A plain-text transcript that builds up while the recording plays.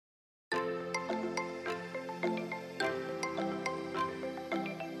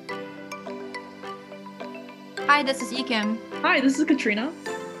Hi, this is Ekim. Hi, this is Katrina,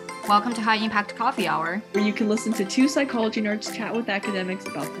 Welcome to High Impact Coffee Hour. where you can listen to two psychology nerds chat with academics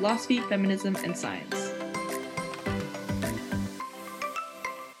about philosophy, feminism, and science.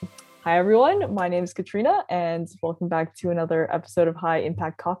 Hi, everyone. My name is Katrina, and welcome back to another episode of High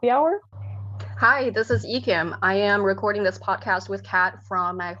Impact Coffee Hour. Hi, this is Ekim. I am recording this podcast with Kat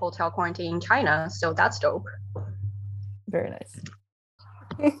from my hotel quarantine in China, so that's dope. Very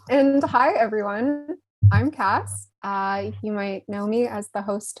nice. And hi, everyone. I'm Cass. You might know me as the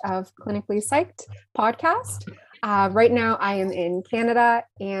host of Clinically Psyched podcast. Right now, I am in Canada,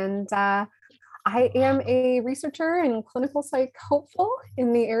 and I am a researcher and clinical psych hopeful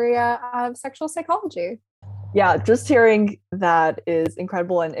in the area of sexual psychology. Yeah, just hearing that is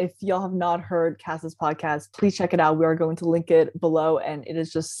incredible. And if y'all have not heard Cass's podcast, please check it out. We are going to link it below. And it is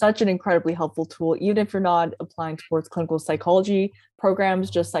just such an incredibly helpful tool. Even if you're not applying towards clinical psychology programs,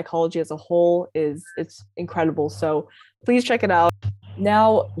 just psychology as a whole it's incredible. So please check it out.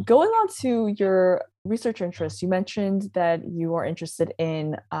 Now, going on to your research interests, you mentioned that you are interested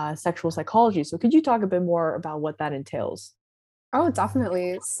in sexual psychology. So could you talk a bit more about what that entails? Oh,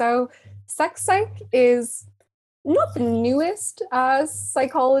 definitely. So sex psych is not the newest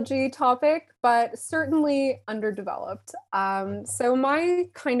psychology topic, but certainly underdeveloped. So my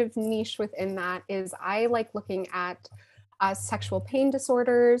kind of niche within that is I like looking at sexual pain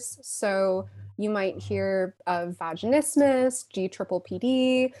disorders. So you might hear of vaginismus,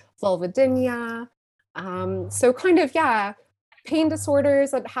 G-triple-PD, vulvodynia. So kind of, yeah, pain disorders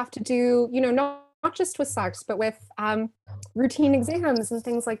that have to do, not just with sex, but with routine exams and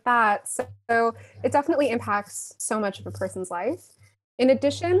things like that. So it definitely impacts so much of a person's life. In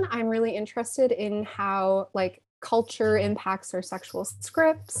addition, I'm really interested in how culture impacts our sexual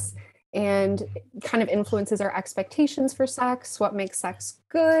scripts and kind of influences our expectations for sex, what makes sex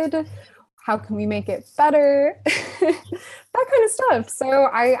good, how can we make it better, that kind of stuff. So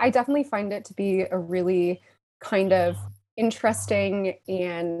I definitely find it to be a really kind of interesting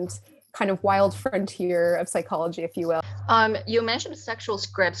and kind of wild frontier of psychology, if you will. You mentioned sexual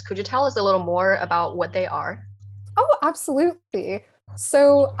scripts. Could you tell us a little more about what they are? Oh, absolutely.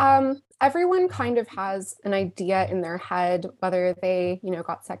 So everyone kind of has an idea in their head, whether they,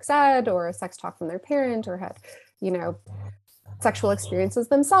 got sex ed or a sex talk from their parent or had, sexual experiences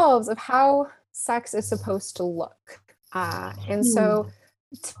themselves of how sex is supposed to look. And so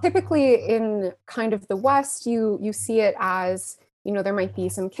typically in kind of the West, you see it as, there might be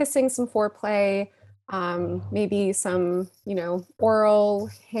some kissing, some foreplay, maybe some, oral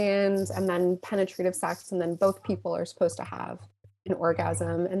hand and then penetrative sex. And then both people are supposed to have an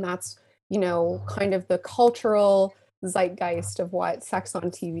orgasm. And that's, kind of the cultural zeitgeist of what sex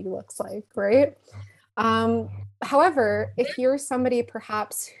on TV looks like, right? However, if you're somebody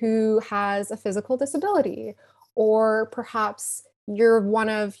perhaps who has a physical disability, or perhaps you're one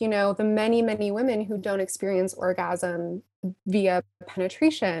of, the many, many women who don't experience orgasm via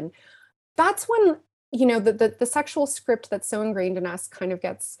penetration, that's when, the sexual script that's so ingrained in us kind of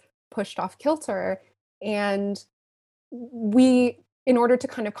gets pushed off kilter. And we, in order to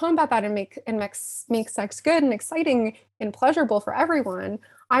kind of combat that and make sex good and exciting and pleasurable for everyone,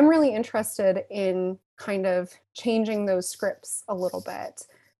 I'm really interested in kind of changing those scripts a little bit.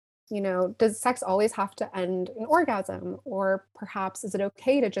 Does sex always have to end in orgasm? Or perhaps is it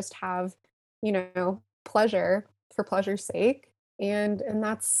okay to just have, pleasure for pleasure's sake? And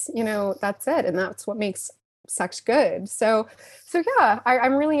that's, that's it. And that's what makes sex good. So yeah,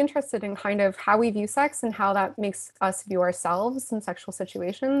 I'm really interested in kind of how we view sex and how that makes us view ourselves in sexual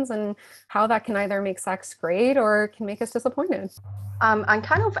situations, and how that can either make sex great or can make us disappointed. I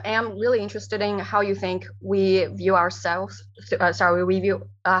kind of am really interested in how you think we view ourselves.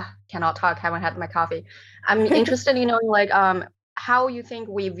 Cannot talk, haven't had my coffee. I'm interested in knowing how you think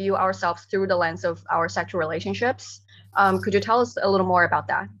we view ourselves through the lens of our sexual relationships. Could you tell us a little more about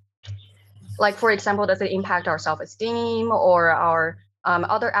that? Like, for example, does it impact our self-esteem or our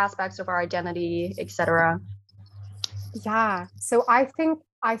other aspects of our identity, etc.? Yeah. So I think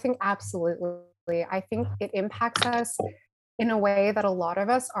absolutely. I think it impacts us in a way that a lot of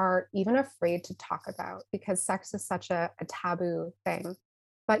us are even afraid to talk about, because sex is such a taboo thing.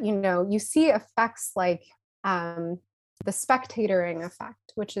 But you see effects like the spectatoring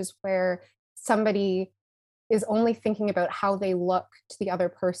effect, which is where somebody is only thinking about how they look to the other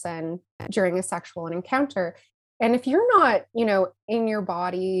person during a sexual encounter. And if you're not, in your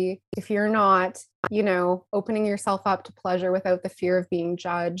body, if you're not, opening yourself up to pleasure without the fear of being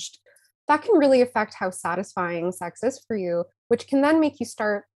judged, that can really affect how satisfying sex is for you, which can then make you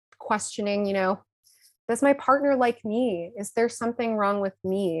start questioning, does my partner like me? Is there something wrong with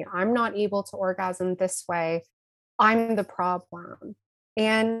me? I'm not able to orgasm this way. I'm the problem.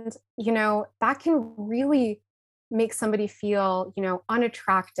 And, that can really make somebody feel,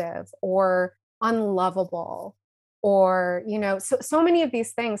 unattractive or unlovable or, so many of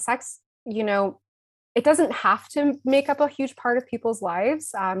these things. Sex, it doesn't have to make up a huge part of people's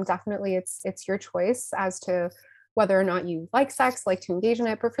lives. Definitely it's your choice as to whether or not you like sex, like to engage in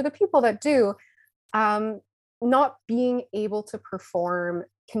it. But for the people that do, not being able to perform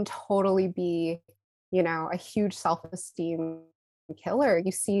can totally be, a huge self-esteem killer.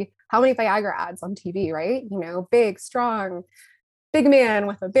 You see how many Viagra ads on TV, right? Big, strong, big man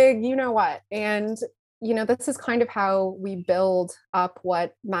with a big, what. And, this is kind of how we build up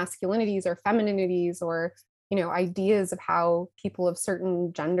what masculinities or femininities or, ideas of how people of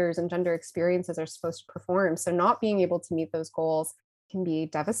certain genders and gender experiences are supposed to perform. So not being able to meet those goals can be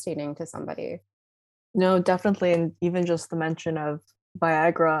devastating to somebody. No, definitely. And even just the mention of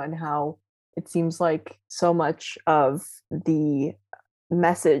Viagra and how it seems like so much of the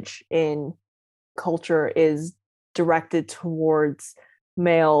message in culture is directed towards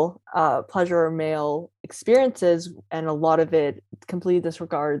male pleasure or male experiences, and a lot of it completely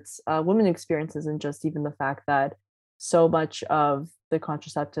disregards women experiences, and just even the fact that so much of the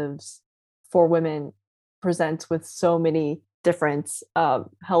contraceptives for women presents with so many different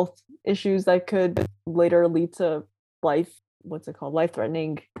health issues that could later lead to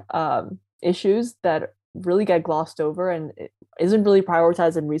life-threatening issues that really get glossed over and it isn't really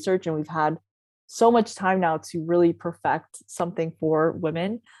prioritized in research. And we've had so much time now to really perfect something for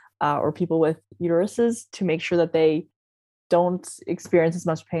women or people with uteruses to make sure that they don't experience as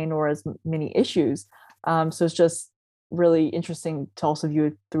much pain or as many issues. So it's just really interesting to also view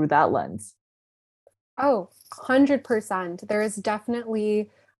it through that lens. Oh, 100%. There is definitely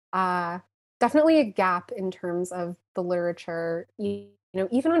a gap in terms of the literature,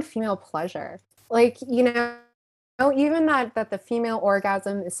 even on female pleasure. Like, even that the female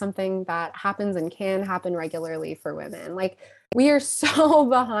orgasm is something that happens and can happen regularly for women. Like, we are so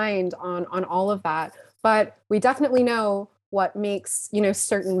behind on all of that, but we definitely know what makes,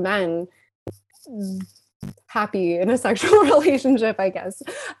 certain men happy in a sexual relationship, I guess.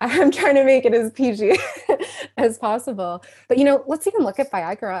 I'm trying to make it as PG as possible. But let's even look at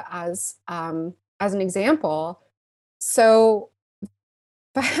Viagra as an example. So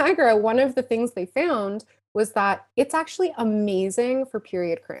Viagra, one of the things they found was that it's actually amazing for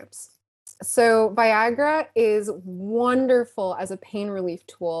period cramps. So Viagra is wonderful as a pain relief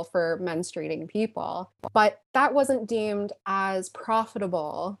tool for menstruating people, but that wasn't deemed as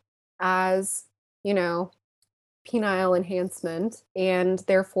profitable as, penile enhancement, and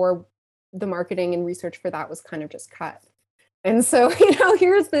therefore the marketing and research for that was kind of just cut. And so,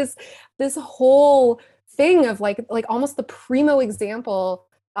 here's this whole thing of like almost the primo example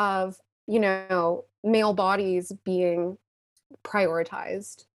of, male bodies being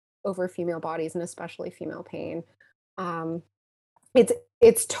prioritized over female bodies, and especially female pain.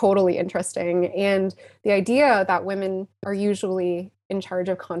 It's totally interesting. And the idea that women are usually in charge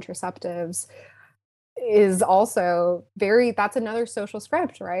of contraceptives is also that's another social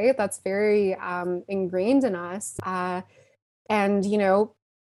script, right? That's very ingrained in us. And,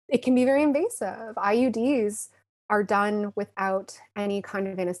 it can be very invasive. IUDs are done without any kind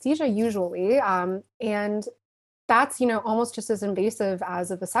of anesthesia usually. And that's, almost just as invasive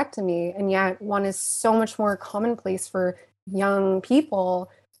as a vasectomy. And yet one is so much more commonplace for young people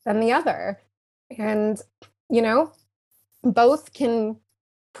than the other. And, both can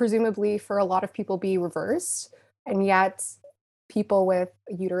presumably for a lot of people be reversed. And yet people with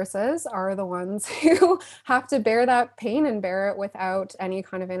uteruses are the ones who have to bear that pain and bear it without any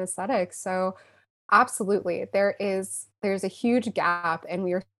kind of anesthetic. So absolutely, there's a huge gap, and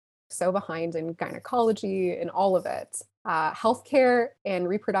we are so behind in gynecology and all of it. Healthcare and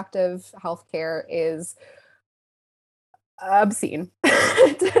reproductive healthcare is obscene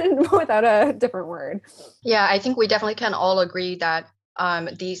without a different word. Yeah, I think we definitely can all agree that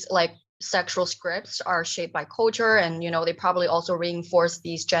these like sexual scripts are shaped by culture, and they probably also reinforce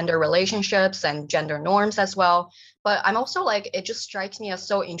these gender relationships and gender norms as well. But I'm also like, it just strikes me as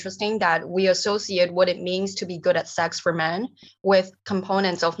so interesting that we associate what it means to be good at sex for men with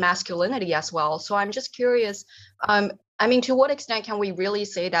components of masculinity as well. So I'm just curious, to what extent can we really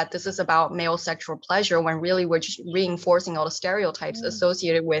say that this is about male sexual pleasure when really we're just reinforcing all the stereotypes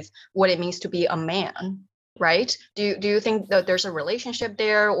associated with what it means to be a man? Right? Do you think that there's a relationship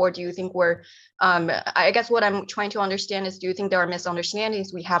there, or do you think we're I guess what I'm trying to understand is, do you think there are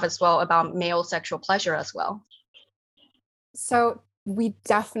misunderstandings we have as well about male sexual pleasure as well? So we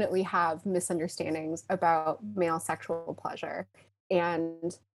definitely have misunderstandings about male sexual pleasure.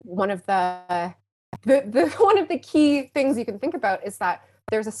 And one of the one of the key things you can think about is that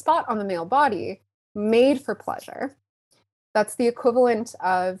there's a spot on the male body made for pleasure. That's the equivalent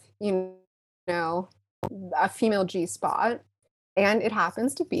of, a female G spot, and it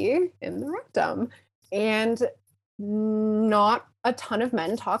happens to be in the rectum. And not a ton of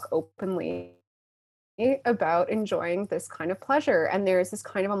men talk openly about enjoying this kind of pleasure. And there's this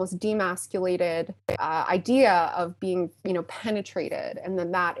kind of almost demasculated idea of being, penetrated, and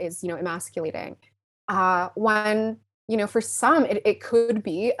then that is, emasculating. When, for some, it could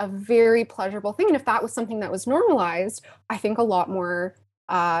be a very pleasurable thing. And if that was something that was normalized, I think a lot more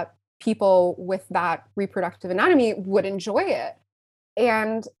people with that reproductive anatomy would enjoy it.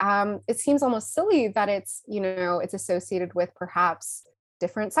 And it seems almost silly that it's, it's associated with perhaps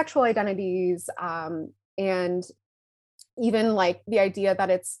different sexual identities, and even like the idea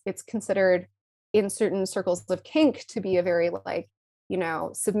that it's considered in certain circles of kink to be a very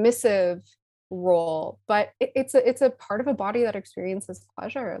submissive role, but it's a part of a body that experiences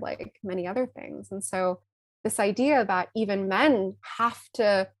pleasure like many other things. And so this idea that even men have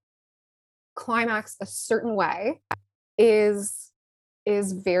to climax a certain way is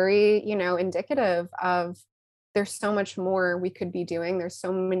very, indicative of there's so much more we could be doing. There's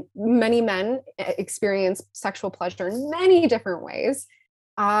so many men experience sexual pleasure in many different ways.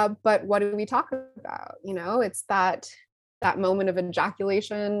 But what do we talk about? It's that moment of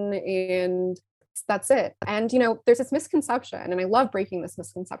ejaculation, and that's it. And, there's this misconception, and I love breaking this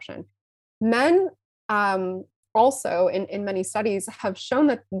misconception. Men also in many studies have shown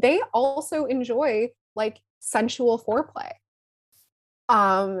that they also enjoy like sensual foreplay.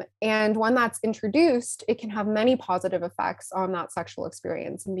 And when that's introduced, it can have many positive effects on that sexual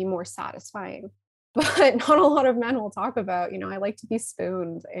experience and be more satisfying. But not a lot of men will talk about, I like to be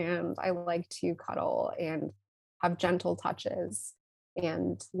spooned, and I like to cuddle and have gentle touches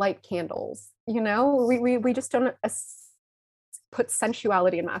and light candles. We just don't put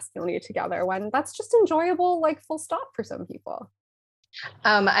sensuality and masculinity together when that's just enjoyable, like full stop for some people.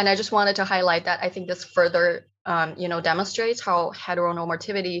 And I just wanted to highlight that I think this further, demonstrates how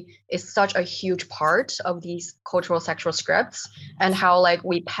heteronormativity is such a huge part of these cultural sexual scripts, and how like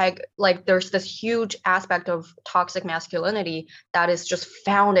we peg, like there's this huge aspect of toxic masculinity that is just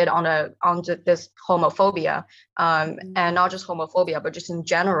founded on this homophobia, and not just homophobia, but just in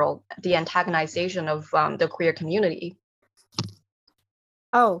general, the antagonization of the queer community.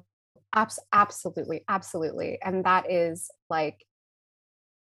 Oh, absolutely. And that is like,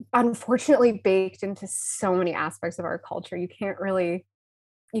 unfortunately baked into so many aspects of our culture. You can't really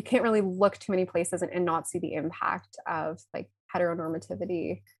look too many places and not see the impact of like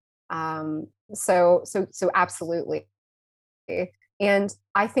heteronormativity. So absolutely. And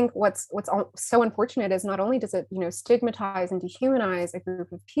I think what's so unfortunate is not only does it, stigmatize and dehumanize a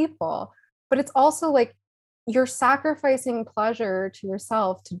group of people, but it's also like you're sacrificing pleasure to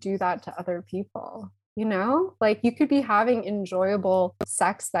yourself to do that to other people. Like you could be having enjoyable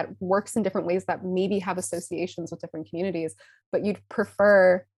sex that works in different ways that maybe have associations with different communities, but you'd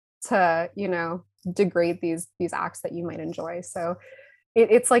prefer to, degrade these acts that you might enjoy. So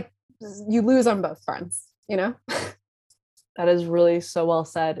it's like you lose on both fronts, That is really so well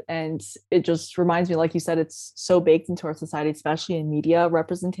said. And it just reminds me, like you said, it's so baked into our society, especially in media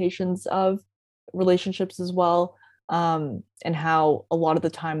representations of relationships as well. And how a lot of the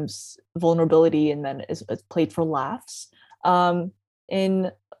times vulnerability and then is played for laughs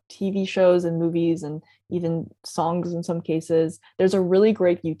in TV shows and movies and even songs in some cases. There's a really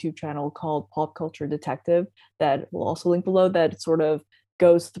great YouTube channel called Pop Culture Detective that we'll also link below, that sort of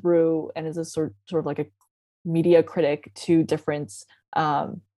goes through and is a sort of like a media critic to different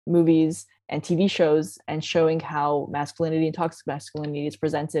movies and TV shows, and showing how masculinity and toxic masculinity is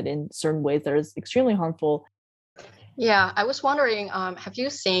presented in certain ways that is extremely harmful. Yeah, I was wondering, have you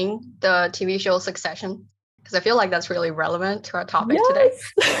seen the TV show Succession? Because I feel like that's really relevant to our topic today.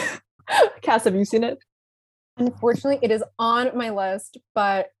 Cass, have you seen it? Unfortunately, it is on my list,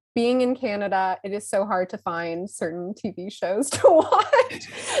 but being in Canada, it is so hard to find certain TV shows to watch.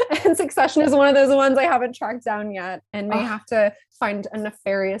 And Succession is one of those ones I haven't tracked down yet, and may have to find a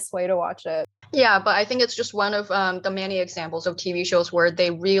nefarious way to watch it. Yeah, but I think it's just one of the many examples of TV shows where they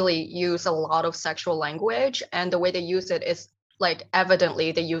really use a lot of sexual language, and the way they use it is like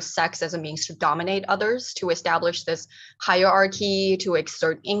evidently they use sex as a means to dominate others, to establish this hierarchy, to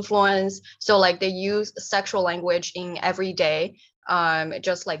exert influence. So like they use sexual language in everyday,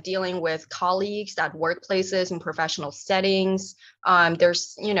 just like dealing with colleagues at workplaces in professional settings.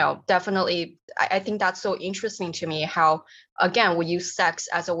 There's, definitely, I think that's so interesting to me how, again, we use sex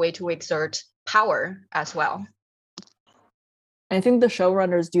as a way to exert power as well. And I think the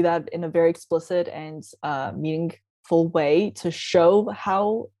showrunners do that in a very explicit and meaningful way to show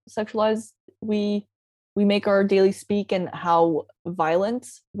how sexualized we make our daily speak and how violent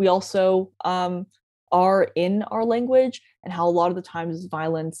we also are in our language, and how a lot of the times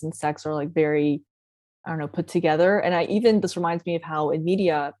violence and sex are like very, I don't know, put together. And this reminds me of how in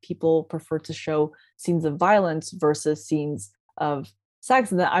media people prefer to show scenes of violence versus scenes of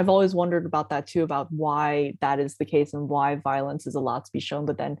sex. And I've always wondered about that too, about why that is the case and why violence is allowed to be shown.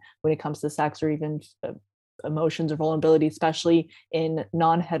 But then when it comes to sex or even emotions or vulnerability, especially in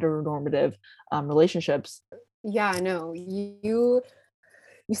non-heteronormative relationships. Yeah, no, you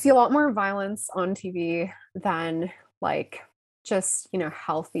see a lot more violence on TV than like just,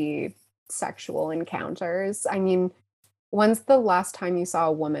 healthy sexual encounters. I mean, when's the last time you saw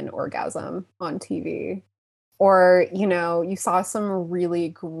a woman orgasm on TV? Or, you saw some really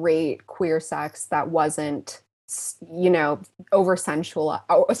great queer sex that wasn't, over sensual,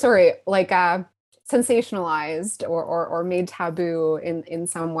 sensationalized or made taboo in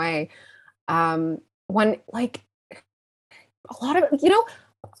some way. When like a lot of,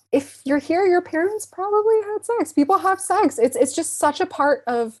 if you're here, your parents probably had sex. People have sex. It's just such a part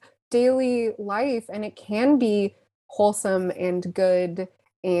of daily life, and it can be wholesome and good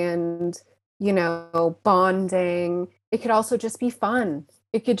and, bonding. It could also just be fun.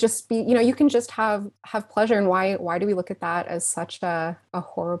 It could just be, you can just have pleasure. And why do we look at that as such a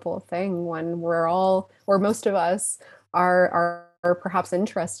horrible thing when we're all, or most of us are perhaps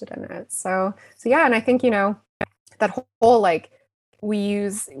interested in it? So yeah, and I think, that whole like we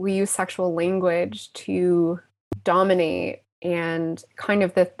use sexual language to dominate, and kind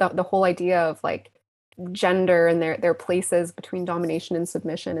of the whole idea of like gender and their places between domination and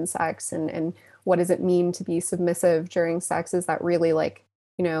submission in sex, and what does it mean to be submissive during sex? Is that really like,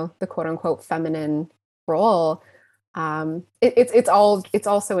 the quote unquote feminine role? It's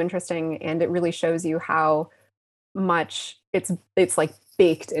all so interesting, and it really shows you how much it's like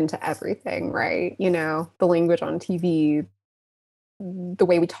baked into everything, right? The language on TV, the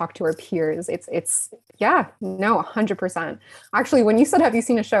way we talk to our peers, it's yeah, no, 100%. Actually, when you said, have you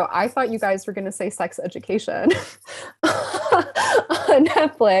seen a show, I thought you guys were going to say Sex Education on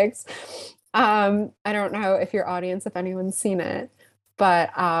Netflix. I don't know if your audience, if anyone's seen it,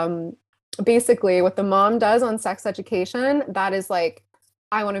 but basically what the mom does on Sex Education, that is like,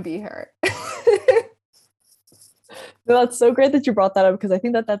 I want to be her. That's so great that you brought that up, because I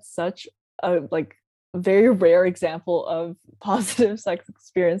think that that's such a like very rare example of positive sex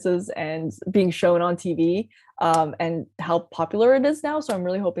experiences and being shown on TV, and how popular it is now. So I'm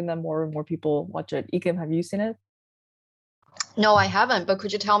really hoping that more and more people watch it. Ikem, have you seen it? No, I haven't, but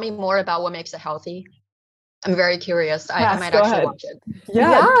could you tell me more about what makes it healthy? I'm very curious. I might go actually ahead. watch it.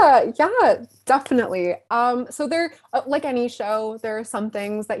 Yeah, definitely. So there, like any show, there are some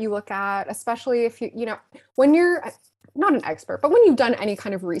things that you look at, especially if when you're not an expert, but when you've done any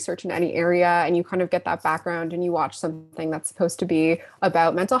kind of research in any area and you kind of get that background and you watch something that's supposed to be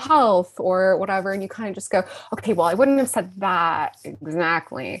about mental health or whatever, and you kind of just go, okay, well, I wouldn't have said that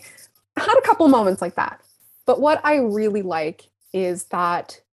exactly. I had a couple moments like that. But what I really like is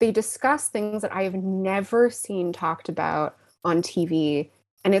that they discuss things that I have never seen talked about on TV.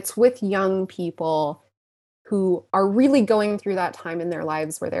 And it's with young people who are really going through that time in their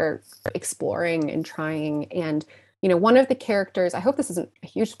lives where they're exploring and trying. And, one of the characters, I hope this isn't a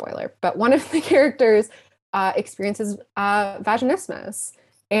huge spoiler, but one of the characters experiences vaginismus.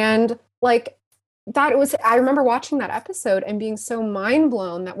 And like, I remember watching that episode and being so mind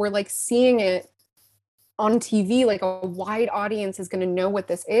blown that we're like seeing it on TV, like a wide audience is going to know what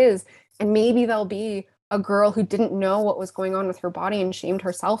this is. And maybe there'll be a girl who didn't know what was going on with her body and shamed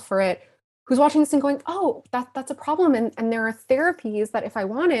herself for it, who's watching this and going, oh, that's a problem. And there are therapies that if I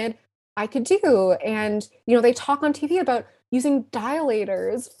wanted, I could do. And, they talk on TV about using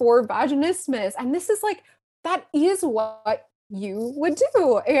dilators for vaginismus. And this is like, that is what you would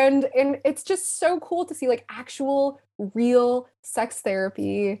do. And it's just so cool to see like actual real sex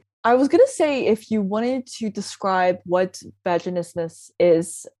therapy. I was going to say, if you wanted to describe what vaginismus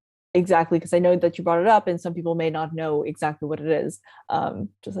is exactly, because I know that you brought it up and some people may not know exactly what it is,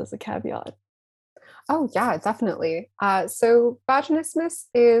 just as a caveat. Oh, yeah, definitely. So vaginismus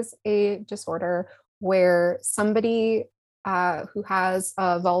is a disorder where somebody who has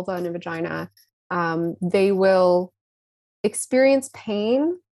a vulva and a vagina, they will experience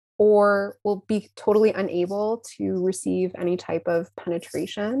pain or will be totally unable to receive any type of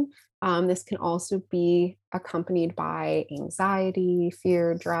penetration. This can also be accompanied by anxiety,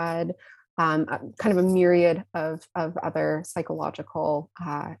 fear, dread, kind of a myriad of other psychological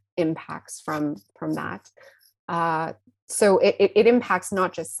impacts from that. So it impacts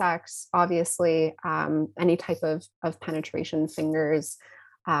not just sex, obviously, any type of penetration, fingers,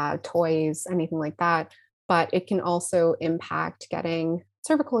 toys, anything like that, but it can also impact getting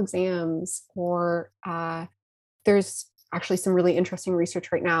cervical exams, or there's actually some really interesting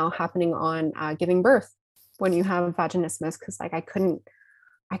research right now happening on giving birth when you have vaginismus, because like I couldn't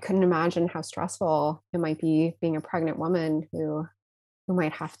imagine how stressful it might be being a pregnant woman who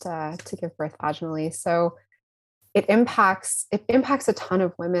might have to give birth vaginally. So it impacts a ton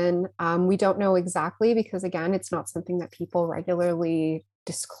of women. We don't know exactly, because again, it's not something that people regularly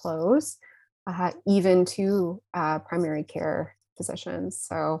disclose, even to primary care physicians.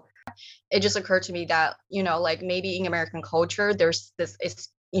 So it just occurred to me that, like maybe in American culture, there's this is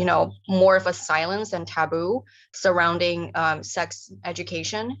more of a silence and taboo surrounding sex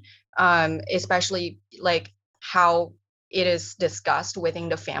education, especially like how it is discussed within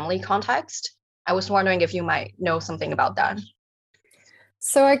the family context. I was wondering if you might know something about that.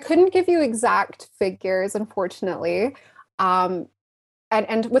 So I couldn't give you exact figures, unfortunately. And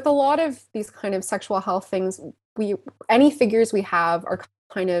with a lot of these kind of sexual health things, any figures we have are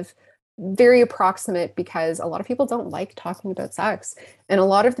kind of very approximate, because a lot of people don't like talking about sex. And a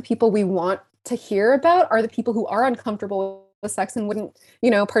lot of the people we want to hear about are the people who are uncomfortable with sex and wouldn't,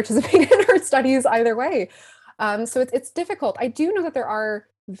 participate in our studies either way. So it's difficult. I do know that there are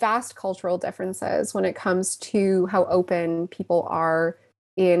vast cultural differences when it comes to how open people are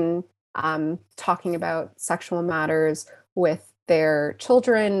in talking about sexual matters with their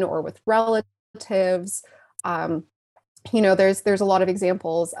children or with relatives. There's a lot of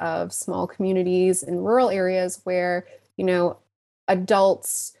examples of small communities in rural areas where,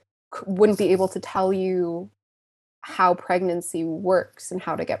 adults wouldn't be able to tell you how pregnancy works and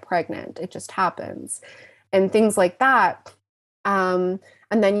how to get pregnant. It just happens, and things like that. And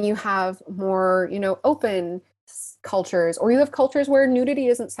then you have more, open cultures, or you have cultures where nudity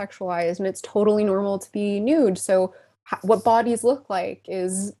isn't sexualized and it's totally normal to be nude. So what bodies look like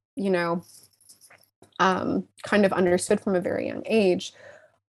is, kind of understood from a very young age.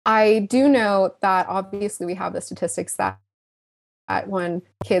 I do know that obviously we have the statistics that when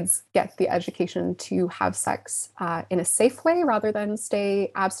kids get the education to have sex in a safe way, rather than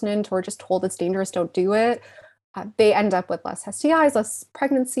stay abstinent or just told it's dangerous, don't do it, they end up with less STIs, less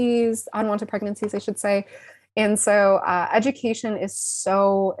pregnancies, unwanted pregnancies, I should say. And so education is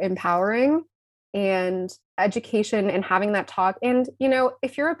so empowering, and education and having that talk. And,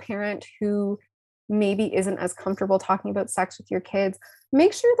 if you're a parent who maybe isn't as comfortable talking about sex with your kids,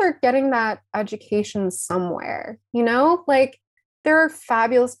 make sure they're getting that education somewhere. Like there are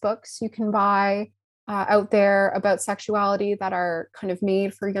fabulous books you can buy out there about sexuality that are kind of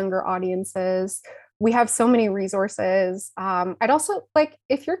made for younger audiences. We have so many resources. I'd also like,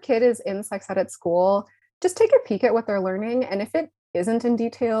 if your kid is in sex ed at school, just take a peek at what they're learning. And if it isn't in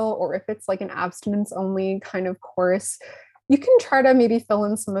detail, or if it's like an abstinence only kind of course, you can try to maybe fill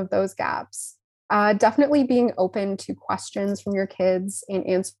in some of those gaps. Definitely being open to questions from your kids and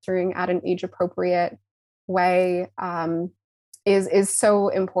answering at an age appropriate way is so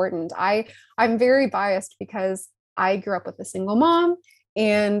important. I'm very biased because I grew up with a single mom,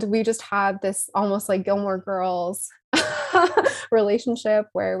 and we just had this almost like Gilmore Girls relationship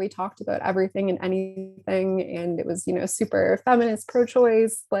where we talked about everything and anything, and it was super feminist,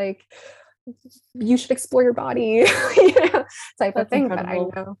 pro-choice, like you should explore your body type of thing.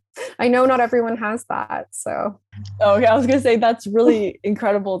 Incredible. But I know not everyone has that. So okay, I was gonna say that's really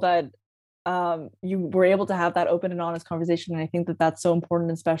incredible that you were able to have that open and honest conversation. And I think that that's so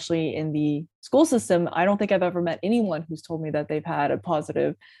important, especially in the school system. I don't think I've ever met anyone who's told me that they've had a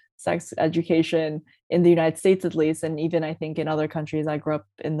positive sex education in the United States, at least. And even I think in other countries, I grew up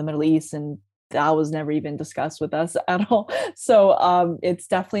in the Middle East, and that was never even discussed with us at all. So it's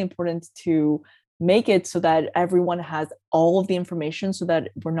definitely important to make it so that everyone has all of the information, so that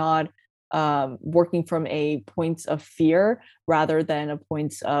we're not working from a point of fear rather than a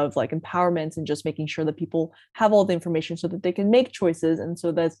point of like empowerment, and just making sure that people have all the information so that they can make choices. And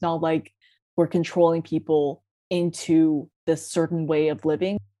so that's not like we're controlling people into this certain way of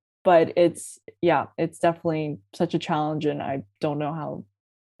living. But it's definitely such a challenge, and I don't know how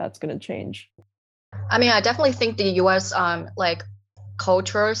that's going to change. I mean, I definitely think the US like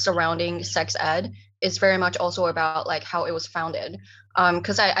culture surrounding sex ed is very much also about like how it was founded.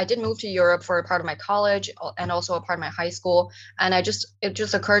 Because I did move to Europe for a part of my college and also a part of my high school. And it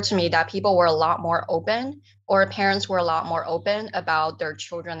just occurred to me that people were a lot more open, or parents were a lot more open about their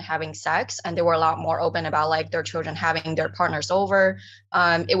children having sex, and they were a lot more open about like their children having their partners over.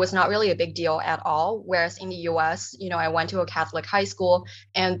 It was not really a big deal at all. Whereas in the US, you know, I went to a Catholic high school,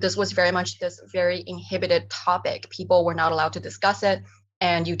 and this was very much this very inhibited topic. People were not allowed to discuss it,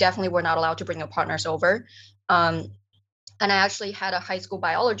 and you definitely were not allowed to bring your partners over. Um, and I actually had a high school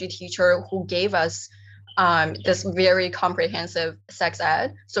biology teacher who gave us this very comprehensive sex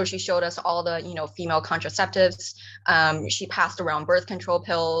ed. So she showed us all the, you know, female contraceptives. She passed around birth control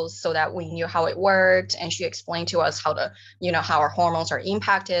pills so that we knew how it worked. And she explained to us how to, you know, how our hormones are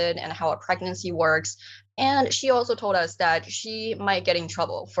impacted and how a pregnancy works. And she also told us that she might get in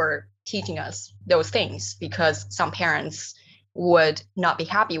trouble for teaching us those things because some parents would not be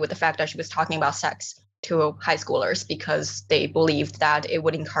happy with the fact that she was talking about sex to high schoolers because they believed that it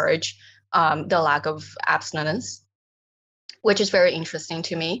would encourage the lack of abstinence, which is very interesting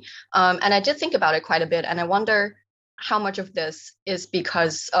to me. And I did think about it quite a bit, and I wonder how much of this is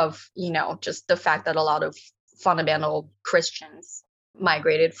because of, you know, just the fact that a lot of fundamental Christians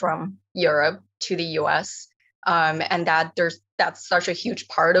migrated from Europe to the US, and that that's such a huge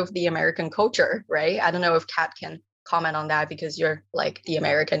part of the American culture, right? I don't know if Kat can comment on that because you're like the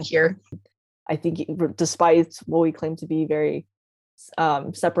American here. I think despite what we claim to be very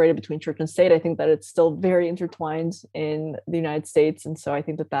separated between church and state, I think that it's still very intertwined in the United States. And so I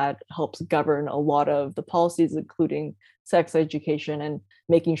think that that helps govern a lot of the policies, including sex education, and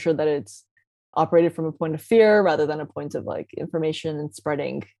making sure that it's operated from a point of fear rather than a point of like information and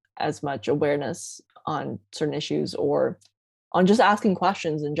spreading as much awareness on certain issues or on just asking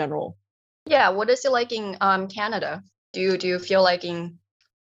questions in general. Yeah, what is it like in Canada? Do you feel like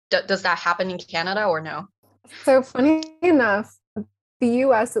does that happen in Canada or no? So funny enough, the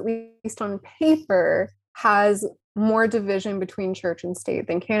US, at least on paper, has more division between church and state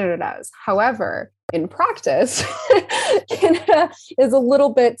than Canada does. However, in practice, Canada is a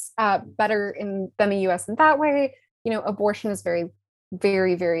little bit better than the US in that way. You know, abortion is very,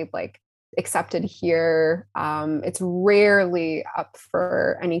 very, very like accepted here. It's rarely up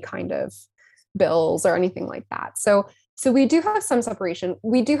for any kind of bills or anything like that. So we do have some separation.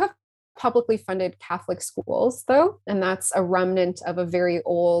 We do have publicly funded Catholic schools, though, and that's a remnant of a very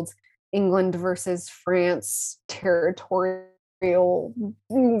old England versus France territorial,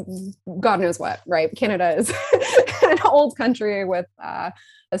 God knows what, right? Canada is an old country with a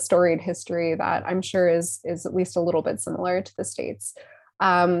storied history that I'm sure is at least a little bit similar to the States.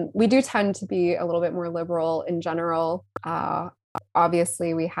 We do tend to be a little bit more liberal in general.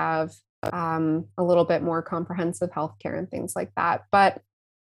 Obviously, we have a little bit more comprehensive healthcare and things like that. But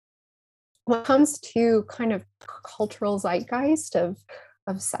when it comes to kind of cultural zeitgeist of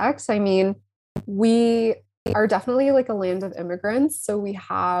sex, I mean, we are definitely like a land of immigrants. So we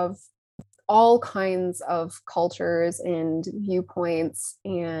have all kinds of cultures and viewpoints.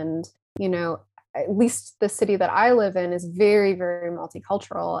 And, you know, at least the city that I live in is very, very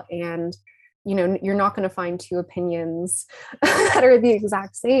multicultural. And, you know, you're not going to find two opinions that are the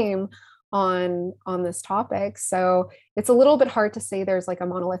exact same on this topic. So it's a little bit hard to say there's like a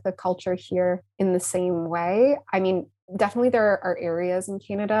monolithic culture here in the same way. I mean, definitely there are areas in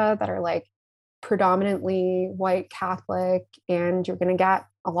Canada that are like predominantly white Catholic, and you're going to get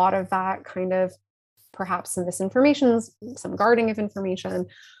a lot of that kind of perhaps some misinformation, some guarding of information.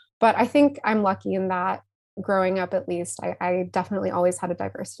 But I think I'm lucky in that growing up, at least, I definitely always had a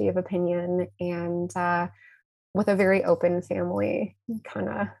diversity of opinion, and with a very open family, kind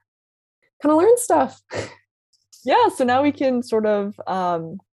of learn stuff. Yeah, so now we can sort of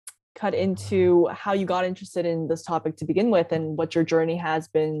cut into how you got interested in this topic to begin with, and what your journey has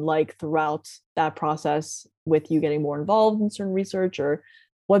been like throughout that process, with you getting more involved in certain research, or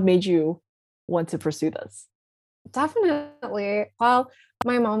what made you want to pursue this. Definitely. Well,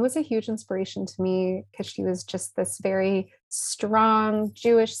 my mom was a huge inspiration to me because she was just this very strong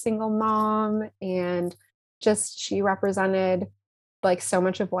Jewish single mom, and just she represented like so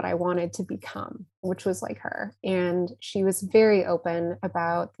much of what I wanted to become, which was like her. And she was very open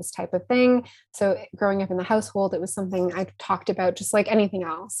about this type of thing. So growing up in the household, it was something I talked about just like anything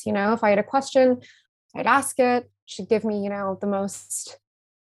else. You know, if I had a question, I'd ask it. She'd give me, you know, the most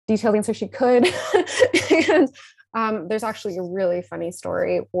detailed answer she could. And there's actually a really funny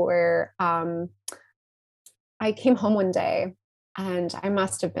story where I came home one day, and I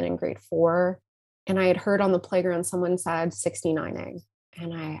must have been in grade 4. And I had heard on the playground someone said 69ing.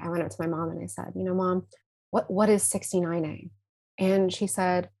 And I went up to my mom and I said, you know, Mom, what is 69ing? And she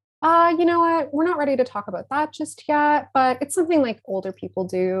said, you know what, we're not ready to talk about that just yet, but it's something like older people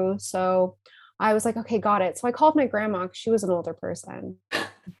do. So I was like, okay, got it. So I called my grandma because she was an older person.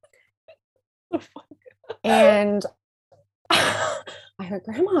 And I heard,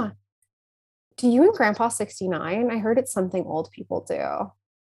 Grandma, do you and Grandpa 69? I heard it's something old people do.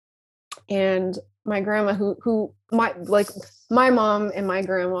 And my grandma, my mom and my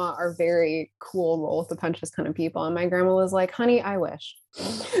grandma are very cool, roll with the punches kind of people. And my grandma was like, honey, I wish.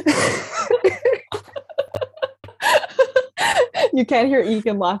 You can't hear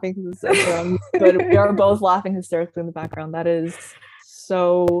Ekin laughing because it's but we are both laughing hysterically in the background. That is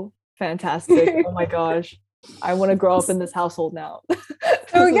so fantastic. Oh my gosh. I want to grow up in this household now.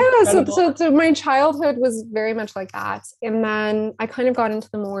 Oh yeah, so my childhood was very much like that. And then I kind of got into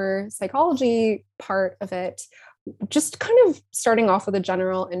the more psychology part of it, just kind of starting off with a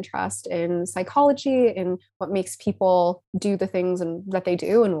general interest in psychology and what makes people do the things and that they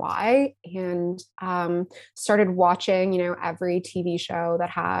do and why. And started watching, every TV show that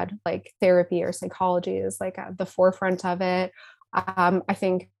had like therapy or psychology is like at the forefront of it. I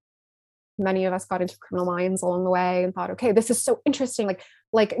think many of us got into Criminal Minds along the way and thought, okay, this is so interesting.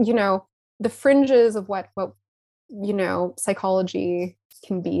 Like the fringes of what psychology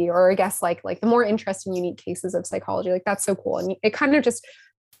can be, or I guess like the more interesting, unique cases of psychology. Like that's so cool. And it kind of just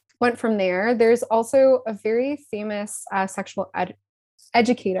went from there. There's also a very famous sexual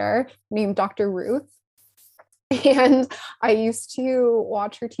educator named Dr. Ruth. And I used to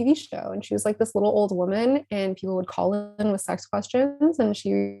watch her TV show, and she was like this little old woman, and people would call in with sex questions, and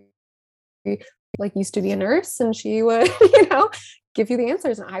she like used to be a nurse, and she would give you the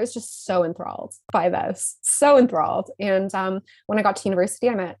answers. And I was just so enthralled by this, so enthralled. And when I got to university,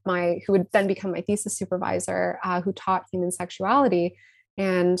 I met who would then become my thesis supervisor, who taught human sexuality.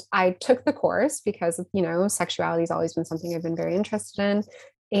 And I took the course because sexuality has always been something I've been very interested in.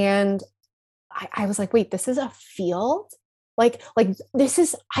 And I was like, wait, this is a field? Like this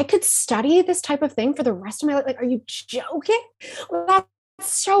is, I could study this type of thing for the rest of my life. Like, are you joking? That's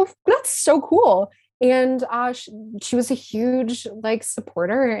so cool. And she was a huge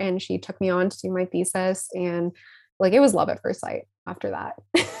supporter, and she took me on to do my thesis, and it was love at first sight after that.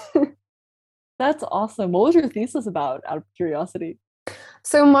 That's awesome. What was your thesis about, out of curiosity?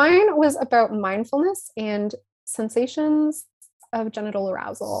 So mine was about mindfulness and sensations of genital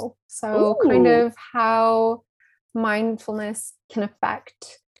arousal. So kind of how mindfulness can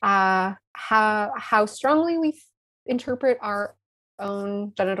affect how strongly we interpret our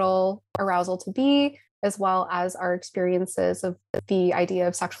own genital arousal to be, as well as our experiences of the idea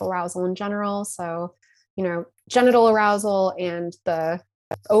of sexual arousal in general. So, genital arousal and the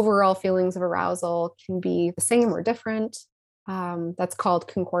overall feelings of arousal can be the same or different. That's called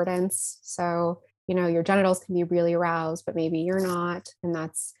concordance. So, your genitals can be really aroused, but maybe you're not. And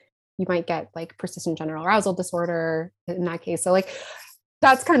you might get persistent genital arousal disorder in that case. So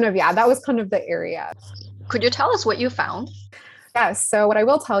that's that was kind of the area. Could you tell us what you found? Yes. So what I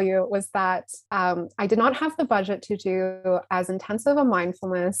will tell you was that I did not have the budget to do as intensive a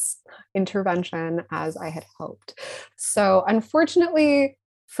mindfulness intervention as I had hoped. So unfortunately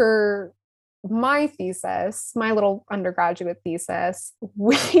for my thesis, my little undergraduate thesis,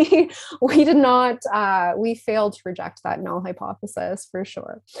 we did not, we failed to reject that null hypothesis for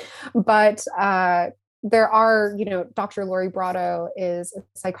sure. But there are, Dr. Lori Brotto is a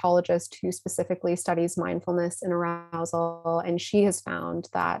psychologist who specifically studies mindfulness and arousal. And she has found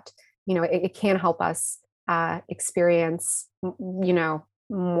that, it can help us experience,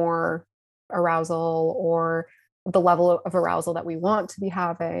 more arousal or the level of arousal that we want to be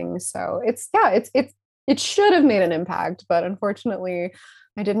having. So it should have made an impact, but unfortunately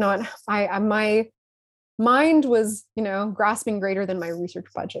I did not. My mind was, grasping greater than my research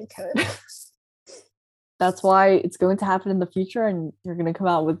budget could. That's why it's going to happen in the future, and you're going to come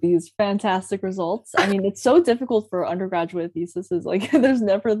out with these fantastic results. I mean, it's so difficult for undergraduate theses. There's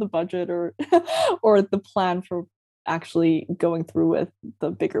never the budget or the plan for actually going through with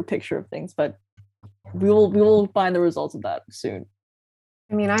the bigger picture of things, but we will find the results of that soon.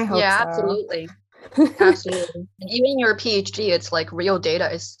 I mean, I hope so. Absolutely. Absolutely. And even your PhD, it's real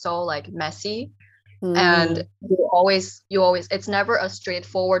data is so messy. And you always it's never a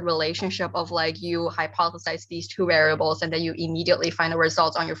straightforward relationship of you hypothesize these two variables and then you immediately find the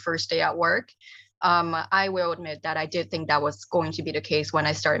results on your first day at work. I will admit that I did think that was going to be the case when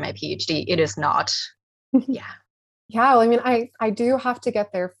I started my PhD. It is not. Yeah. Yeah, well, I mean, I do have to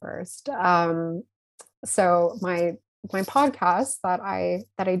get there first. So my podcast that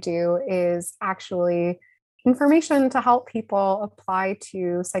I do is actually information to help people apply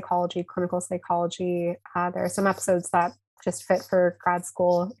to psychology, clinical psychology. There are some episodes that just fit for grad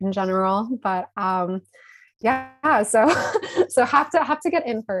school in general. But yeah, so so have to get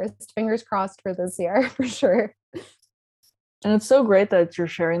in first. Fingers crossed for this year for sure. And it's so great that you're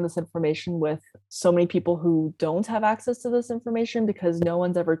sharing this information with so many people who don't have access to this information, because no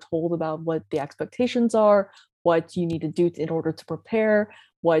one's ever told about what the expectations are, what you need to do in order to prepare,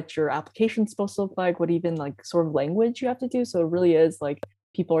 what your application's supposed to look like, what even like sort of language you have to do. So it really is like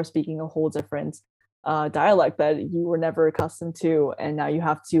people are speaking a whole different dialect that you were never accustomed to, and now you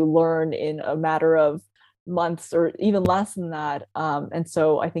have to learn in a matter of months or even less than that. And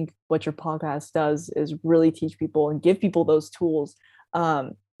so I think what your podcast does is really teach people and give people those tools,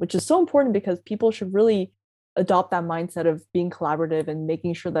 which is so important, because people should really adopt that mindset of being collaborative and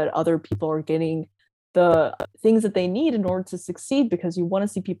making sure that other people are getting the things that they need in order to succeed, because you want to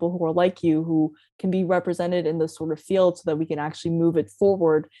see people who are like you, who can be represented in this sort of field, so that we can actually move it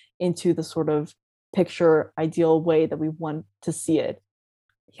forward into the sort of picture ideal way that we want to see it.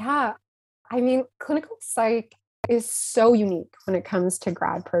 Yeah, I mean, clinical psych is so unique when it comes to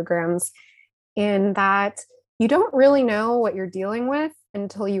grad programs, in that you don't really know what you're dealing with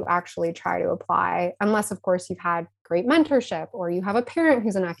until you actually try to apply, unless, of course, you've had great mentorship or you have a parent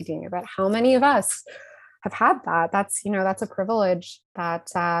who's in academia. But how many of us have had that? That's, that's a privilege that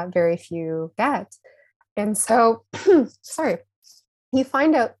very few get. And so, sorry, you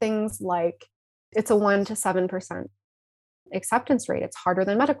find out things like it's a 1% to 7% acceptance rate. It's harder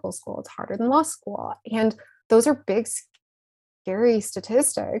than medical school. It's harder than law school. And those are big, scary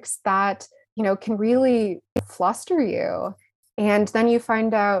statistics that, can really fluster you. And then you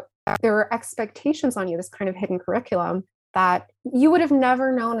find out there are expectations on you, this kind of hidden curriculum that you would have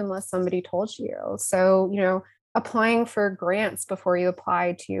never known unless somebody told you. So, applying for grants before you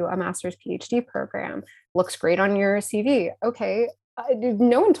apply to a master's PhD program looks great on your CV. Okay.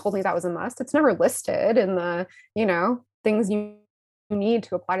 No one told me that was a must. It's never listed in the, things you need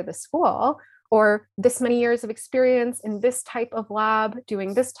to apply to the school, or this many years of experience in this type of lab,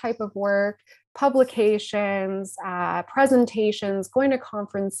 doing this type of work, publications, presentations, going to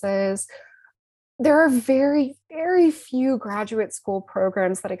conferences. There are very, very few graduate school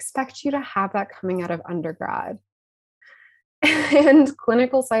programs that expect you to have that coming out of undergrad. And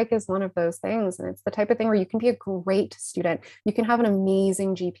clinical psych is one of those things. And it's the type of thing where you can be a great student. You can have an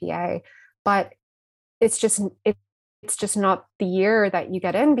amazing GPA, but it's just not the year that you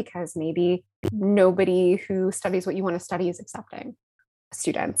get in, because maybe nobody who studies what you want to study is accepting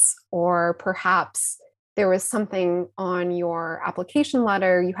students, or perhaps there was something on your application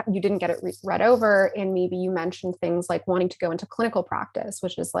letter, you didn't get it read over, and maybe you mentioned things like wanting to go into clinical practice,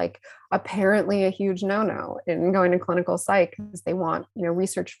 which is like apparently a huge no-no in going to clinical psych, because they want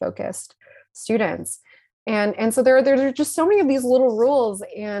research focused students. And so there are just so many of these little rules.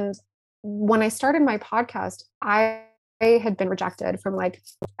 And when I started my podcast, I had been rejected from like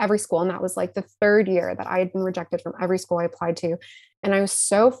every school. And that was like the third year that I had been rejected from every school I applied to. And I was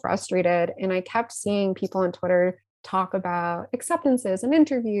so frustrated. And I kept seeing people on Twitter talk about acceptances and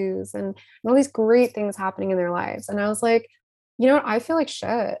interviews and all these great things happening in their lives. And I was like, you know what? I feel like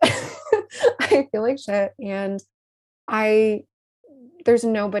shit. I feel like shit. And there's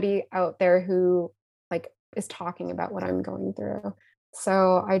nobody out there who like is talking about what I'm going through.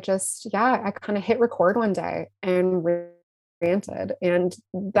 So I kind of hit record one day and ranted, and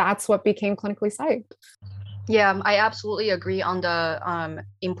that's what became Clinically Psyched. Yeah, I absolutely agree on the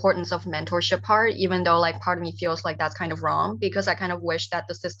importance of mentorship part, even though like part of me feels like that's kind of wrong, because I kind of wish that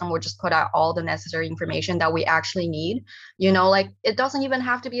the system would just put out all the necessary information that we actually need. Like it doesn't even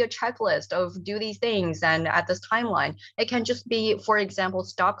have to be a checklist of do these things and at this timeline. It can just be, for example,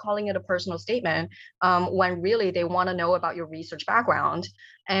 stop calling it a personal statement when really they want to know about your research background.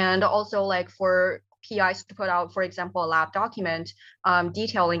 And also like for PIs to put out, for example, a lab document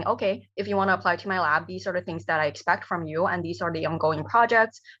detailing, okay, if you want to apply to my lab, these are the things that I expect from you, and these are the ongoing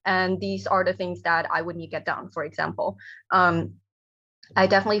projects, and these are the things that I would need to get done, for example. I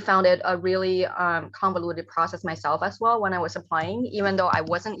definitely found it a really convoluted process myself as well when I was applying, even though I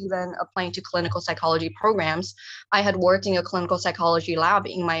wasn't even applying to clinical psychology programs. I had worked in a clinical psychology lab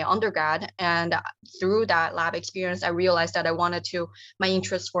in my undergrad, and through that lab experience, I realized that my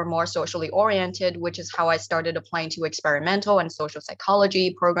interests were more socially oriented, which is how I started applying to experimental and social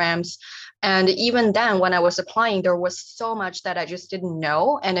psychology programs. And even then, when I was applying, there was so much that I just didn't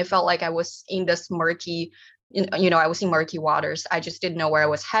know, and it felt like I was in this murky I was in murky waters. I just didn't know where I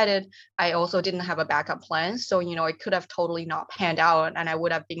was headed. I also didn't have a backup plan. So, it could have totally not panned out, and I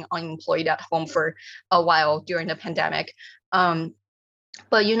would have been unemployed at home for a while during the pandemic. But,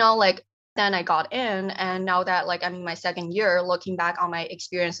 like then I got in, and now that like I'm in my second year, looking back on my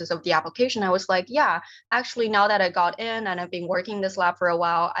experiences of the application, I was like, yeah, actually now that I got in and I've been working in this lab for a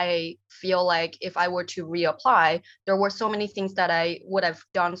while, I feel like if I were to reapply, there were so many things that I would have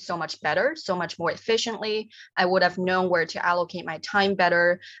done so much better, so much more efficiently. I would have known where to allocate my time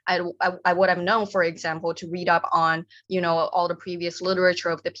better. I would have known, for example, to read up on, all the previous literature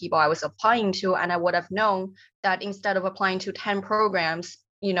of the people I was applying to, and I would have known that instead of applying to 10 programs,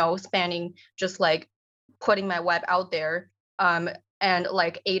 spanning just like putting my web out there, and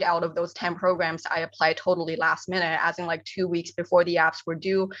like 8 out of those 10 programs I applied totally last minute, as in like 2 weeks before the apps were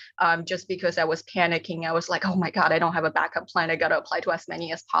due, just because I was panicking. I was like, oh my God, I don't have a backup plan. I got to apply to as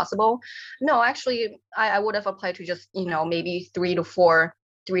many as possible. No, actually, I would have applied to just, maybe 3 to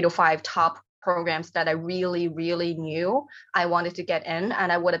 5 top programs that I really, really knew I wanted to get in.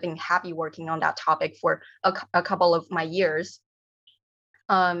 And I would have been happy working on that topic for a couple of my years.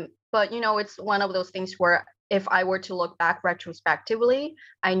 But it's one of those things where if I were to look back retrospectively,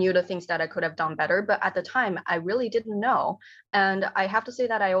 I knew the things that I could have done better. But at the time, I really didn't know. And I have to say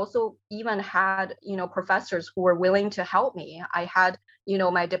that I also even had, professors who were willing to help me. I had,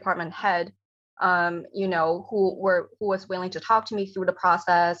 my department head, who was willing to talk to me through the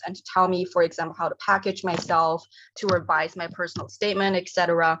process and to tell me, for example, how to package myself, to revise my personal statement,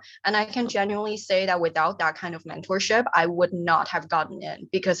 etc. And I can genuinely say that without that kind of mentorship, I would not have gotten in,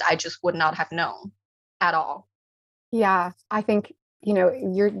 because I just would not have known at all. Yeah, I think,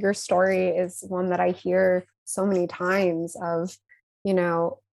 your story is one that I hear so many times of,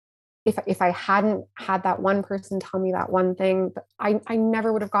 if I hadn't had that one person tell me that one thing, I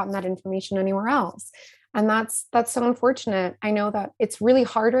never would have gotten that information anywhere else. And that's so unfortunate. I know that it's really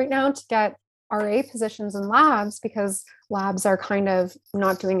hard right now to get RA positions in labs, because labs are kind of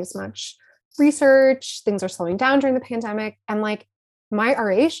not doing as much research. Things are slowing down during the pandemic. And like my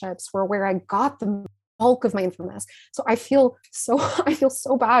RA-ships were where I got the bulk of my information. So I feel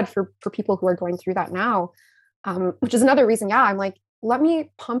so bad for people who are going through that now, which is another reason. Yeah, I'm like, let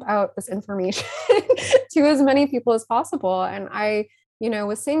me pump out this information to as many people as possible. And I,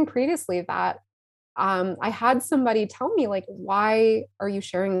 was saying previously that I had somebody tell me, like, why are you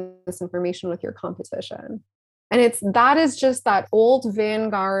sharing this information with your competition? And that is just that old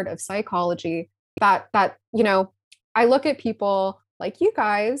vanguard of psychology that I look at people like you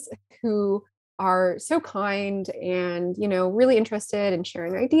guys who are so kind and, really interested in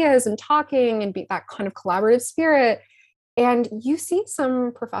sharing ideas and talking and be that kind of collaborative spirit. And you see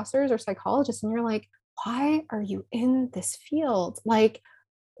some professors or psychologists and you're like, why are you in this field? Like,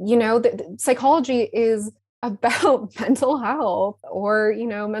 the psychology is about mental health or,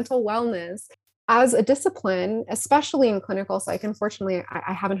 mental wellness as a discipline, especially in clinical psych. Unfortunately,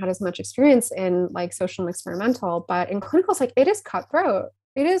 I haven't had as much experience in like social and experimental, but in clinical psych, it is cutthroat.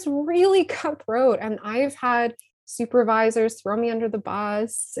 It is really cutthroat. And I've had supervisors throw me under the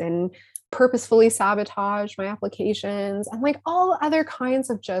bus and purposefully sabotage my applications and like all other kinds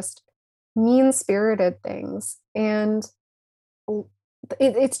of just mean-spirited things. And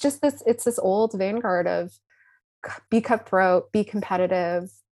it's this old vanguard of be cutthroat, be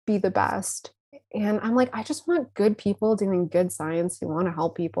competitive, be the best. And I'm like, I just want good people doing good science who want to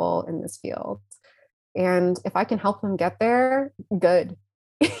help people in this field. And if I can help them get there, good.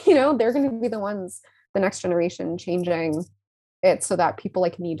 They're going to be the ones, the next generation, changing it so that people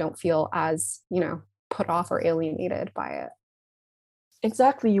like me don't feel as, put off or alienated by it.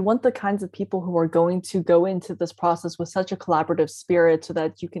 Exactly. You want the kinds of people who are going to go into this process with such a collaborative spirit so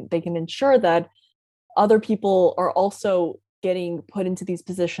that they can ensure that other people are also getting put into these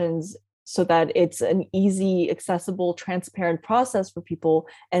positions so that it's an easy, accessible, transparent process for people.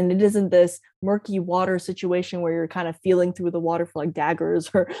 And it isn't this murky water situation where you're kind of feeling through the water for like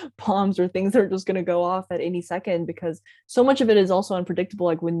daggers or bombs or things that are just going to go off at any second, because so much of it is also unpredictable.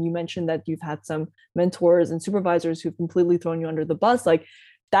 Like when you mentioned that you've had some mentors and supervisors who've completely thrown you under the bus, like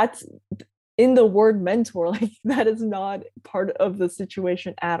that's in the word mentor, like that is not part of the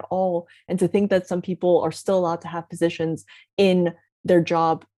situation at all. And to think that some people are still allowed to have positions in their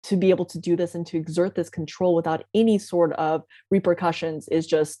job to be able to do this and to exert this control without any sort of repercussions is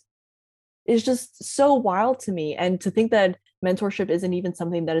just so wild to me. And to think that mentorship isn't even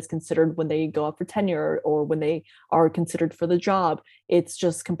something that is considered when they go up for tenure or when they are considered for the job, it's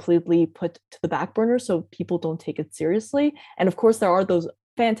just completely put to the back burner so people don't take it seriously. And of course, there are those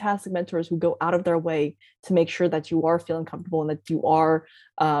fantastic mentors who go out of their way to make sure that you are feeling comfortable and that you are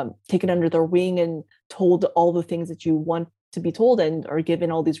taken under their wing and told all the things that you want to be told and are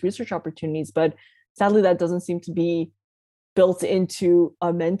given all these research opportunities. But sadly, that doesn't seem to be built into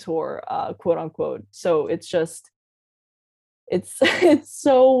a mentor, quote unquote. So it's I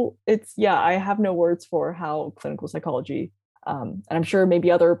have no words for how clinical psychology, and I'm sure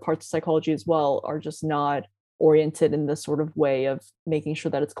maybe other parts of psychology as well, are just not oriented in this sort of way of making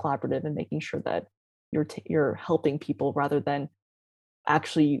sure that it's collaborative and making sure that you're helping people rather than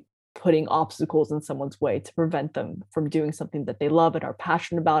actually putting obstacles in someone's way to prevent them from doing something that they love and are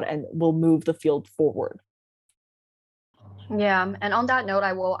passionate about and will move the field forward. Yeah, and on that note,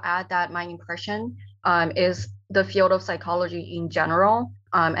 I will add that my impression is the field of psychology in general,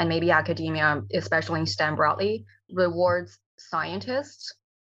 and maybe academia, especially in STEM broadly, rewards scientists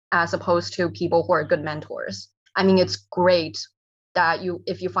as opposed to people who are good mentors. I mean, it's great that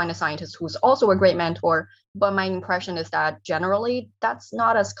if you find a scientist who's also a great mentor, but my impression is that generally that's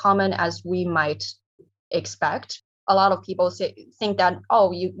not as common as we might expect. A lot of people think that,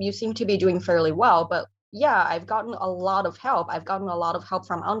 oh, you seem to be doing fairly well, but yeah, I've gotten a lot of help. I've gotten a lot of help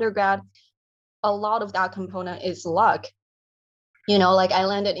from undergrad. A lot of that component is luck. Like I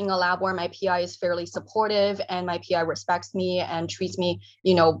landed in a lab where my PI is fairly supportive and my PI respects me and treats me,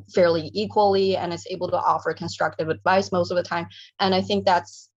 fairly equally and is able to offer constructive advice most of the time. And I think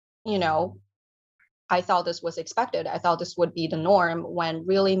that's, I thought this was expected. I thought this would be the norm when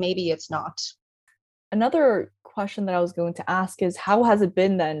really maybe it's not. Another question that I was going to ask is, how has it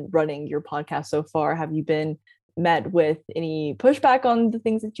been then running your podcast so far? Have you been met with any pushback on the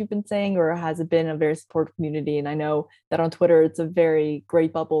things that you've been saying, or has it been a very supportive community? And I know that on Twitter, it's a very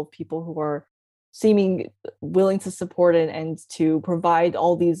great bubble of people who are seeming willing to support it and to provide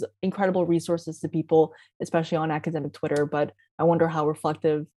all these incredible resources to people, especially on academic Twitter. But I wonder how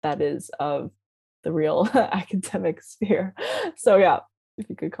reflective that is of the real academic sphere. So yeah, if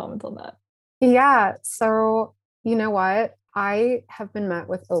you could comment on that. Yeah. So you know what? I have been met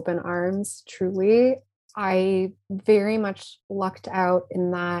with open arms, truly. I very much lucked out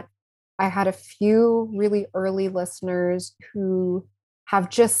in that I had a few really early listeners who have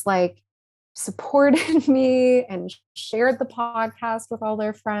just like supported me and shared the podcast with all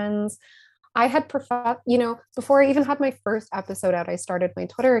their friends. I had before I even had my first episode out, I started my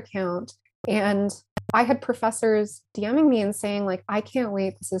Twitter account and I had professors DMing me and saying like, I can't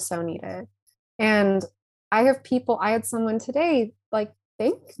wait, this is so needed. And I had someone today like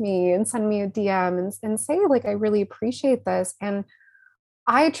thank me and send me a DM and say like, I really appreciate this. And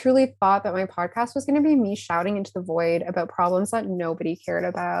I truly thought that my podcast was going to be me shouting into the void about problems that nobody cared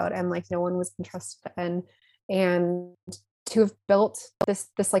about and like no one was interested in. And to have built this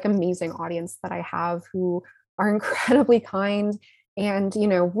like amazing audience that I have who are incredibly kind and,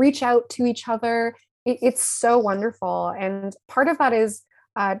 reach out to each other. It's so wonderful. And part of that is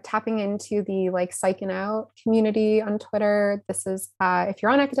tapping into the like Psyching Out community on Twitter. This is if you're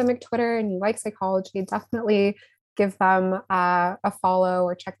on academic Twitter and you like psychology, definitely give them a follow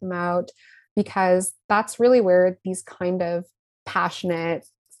or check them out, because that's really where these kind of passionate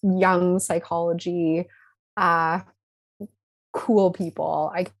young psychology cool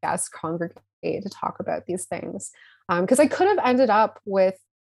people, I guess, congregate to talk about these things. Because I could have ended up with,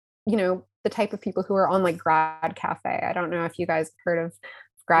 the type of people who are on like Grad Cafe. I don't know if you guys have heard of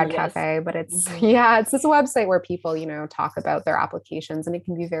Grad Cafe, but it's it's this website where people, talk about their applications, and it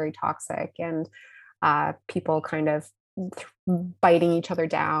can be very toxic and people kind of biting each other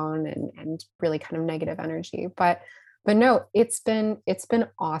down and really kind of negative energy. But no, it's been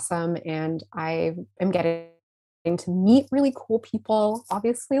awesome, and I am getting to meet really cool people,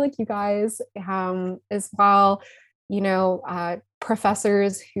 obviously like you guys as well,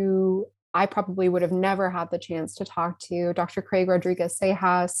 professors who I probably would have never had the chance to talk to. Dr. Craig Rodriguez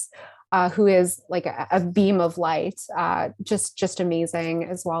Sejas, who is like a beam of light, just amazing,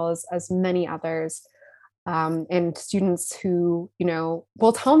 as well as many others. And students who,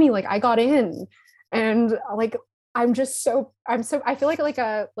 will tell me like I got in, and like I feel like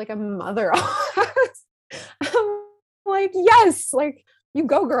a mother. I'm like, yes, like you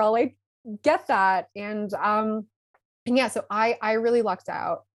go girl, like get that. And yeah, so I really lucked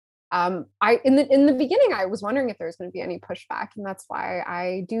out. In the beginning, I was wondering if there was going to be any pushback, and that's why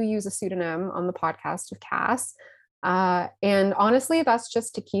I do use a pseudonym on the podcast of Cass. And honestly, that's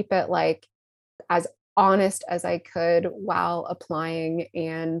just to keep it like as honest as I could while applying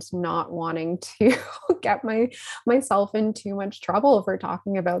and not wanting to get myself in too much trouble for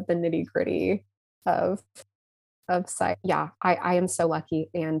talking about the nitty gritty of psych. Yeah, I am so lucky,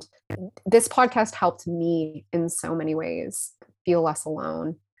 and this podcast helped me in so many ways feel less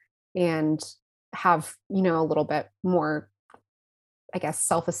alone and have, a little bit more, I guess,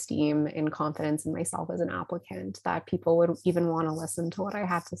 self-esteem and confidence in myself as an applicant, that people would even want to listen to what I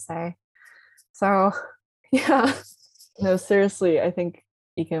had to say. So, yeah. No, seriously, I think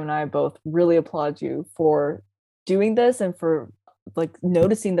Ikem and I both really applaud you for doing this and for like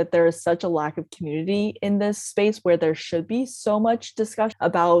noticing that there is such a lack of community in this space where there should be so much discussion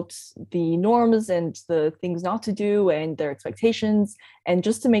about the norms and the things not to do and their expectations, and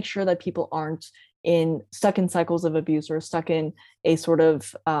just to make sure that people aren't stuck in cycles of abuse or stuck in a sort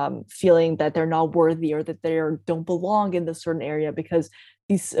of feeling that they're not worthy or that they don't belong in this certain area, because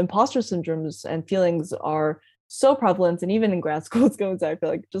these imposter syndromes and feelings are so prevalent. And even in grad school, it's going to, I feel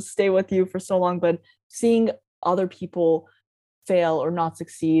like, just stay with you for so long. But seeing other people fail or not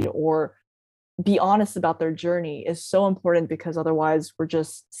succeed or be honest about their journey is so important, because otherwise we're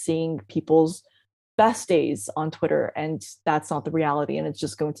just seeing people's best days on Twitter, and that's not the reality, and it's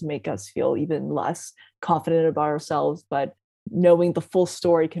just going to make us feel even less confident about ourselves. But knowing the full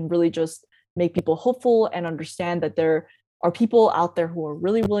story can really just make people hopeful and understand that there are people out there who are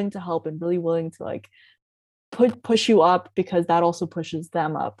really willing to help and really willing to like push you up, because that also pushes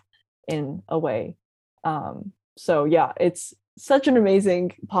them up in a way. So yeah, it's such an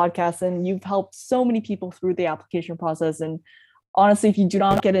amazing podcast, and you've helped so many people through the application process. And honestly, if you do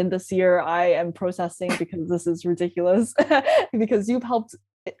not get in this year, I am protesting, because this is ridiculous because you've helped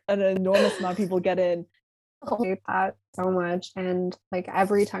an enormous amount of people get in. I hate that so much. And like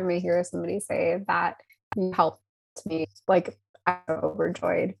every time I hear somebody say that you helped me, like I'm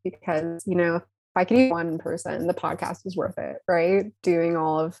overjoyed, because if I can use one person, the podcast is worth it, right? Doing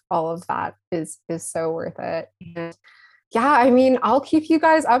all of that is so worth it. And yeah, I mean, I'll keep you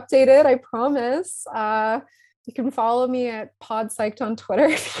guys updated, I promise. You can follow me at PodPsyched on Twitter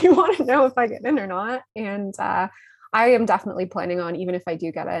if you want to know if I get in or not. And I am definitely planning on, even if I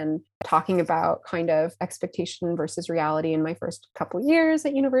do get in, talking about kind of expectation versus reality in my first couple years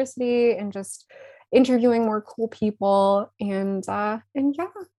at university, and just interviewing more cool people. And yeah.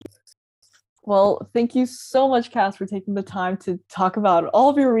 Well, thank you so much, Cass, for taking the time to talk about all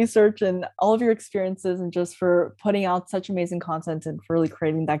of your research and all of your experiences, and just for putting out such amazing content and for really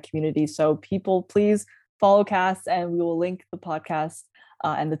creating that community. So people, please follow Cass, and we will link the podcast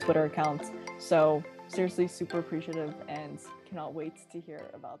and the Twitter account. So seriously, super appreciative and cannot wait to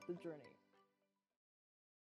hear about the journey.